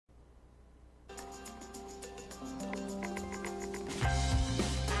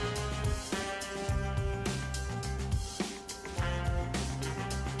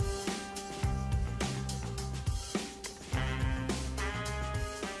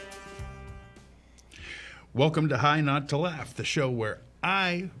Welcome to High Not to Laugh, the show where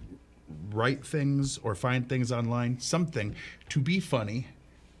I write things or find things online, something to be funny,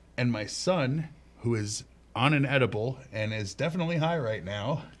 and my son, who is on an edible and is definitely high right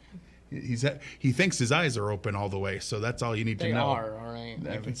now, he thinks his eyes are open all the way, so that's all you need to know. They are, all right.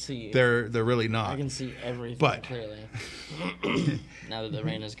 I can see. They're really not. I can see everything clearly. Now that the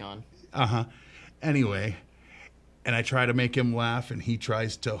rain is gone. Anyway, and I try to make him laugh, and he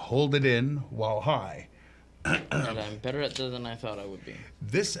tries to hold it in while high. And I'm better at that than I thought I would be.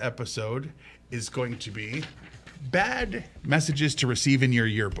 This episode is going to be bad messages to receive in your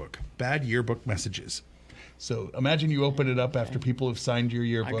yearbook. Bad yearbook messages. So imagine you open it up after people have signed your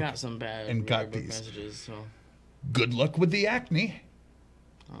yearbook. I got some bad and got yearbook these messages. So. Good luck with the acne.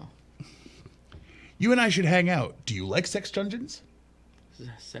 Oh. You and I should hang out. Do you like sex dungeons?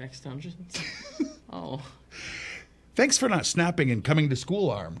 Sex dungeons? Oh. Thanks for not snapping and coming to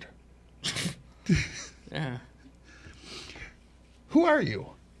school armed. Yeah. Who are you?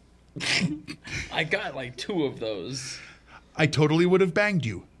 I got like 2 of those. I totally would have banged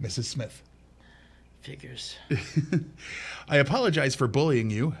you, Mrs. Smith. Figures. I apologize for bullying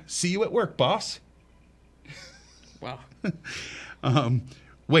you. See you at work, boss. Wow.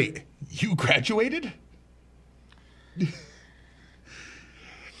 Wait, you graduated?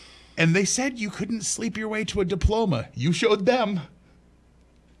 And they said you couldn't sleep your way to a diploma. You showed them.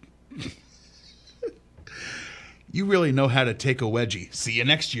 You really know how to take a wedgie. See you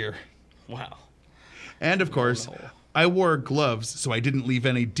next year. Wow. And of course, I wore gloves so I didn't leave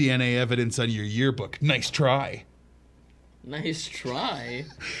any DNA evidence on your yearbook. Nice try. Nice try?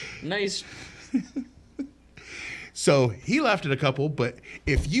 Nice. So he laughed at a couple, but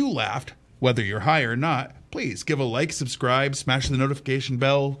if you laughed, whether you're high or not, please give a like, subscribe, smash the notification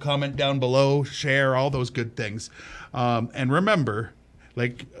bell, comment down below, share, all those good things. And remember,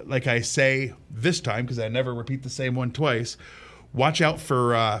 like I say this time, because I never repeat the same one twice, watch out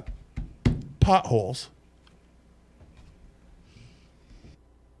for potholes.